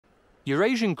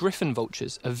Eurasian griffon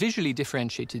vultures are visually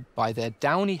differentiated by their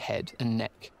downy head and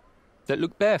neck that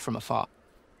look bare from afar.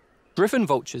 Griffon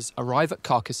vultures arrive at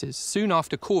carcasses soon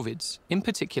after corvids, in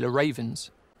particular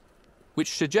ravens,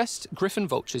 which suggests griffon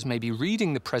vultures may be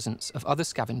reading the presence of other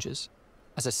scavengers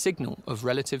as a signal of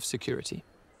relative security.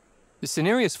 The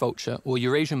Cinereous vulture, or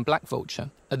Eurasian black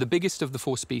vulture, are the biggest of the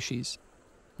 4 species,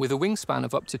 with a wingspan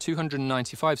of up to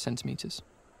 295 centimetres.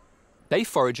 They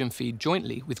forage and feed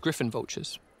jointly with griffon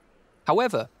vultures.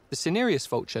 However, the Cinereous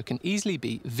vulture can easily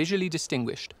be visually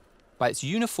distinguished by its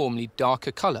uniformly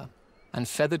darker colour and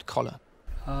feathered collar.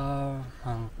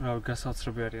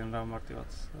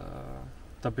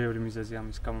 და ბევრი მიზეზი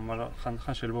ამის გამო, მაგრამ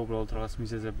ხან შეიძლება უბრალოდ რაღაც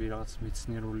მიზეზები, რაღაც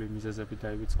მეცნიერული მიზეზები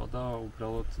დაივიწყო და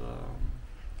უბრალოდ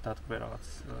დატყვე რაღაც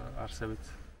არსებით.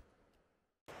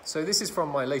 So this is from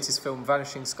my latest film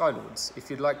Vanishing Sky Lords. If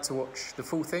you'd like to watch the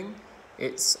full thing,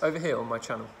 it's over here on my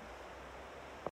channel.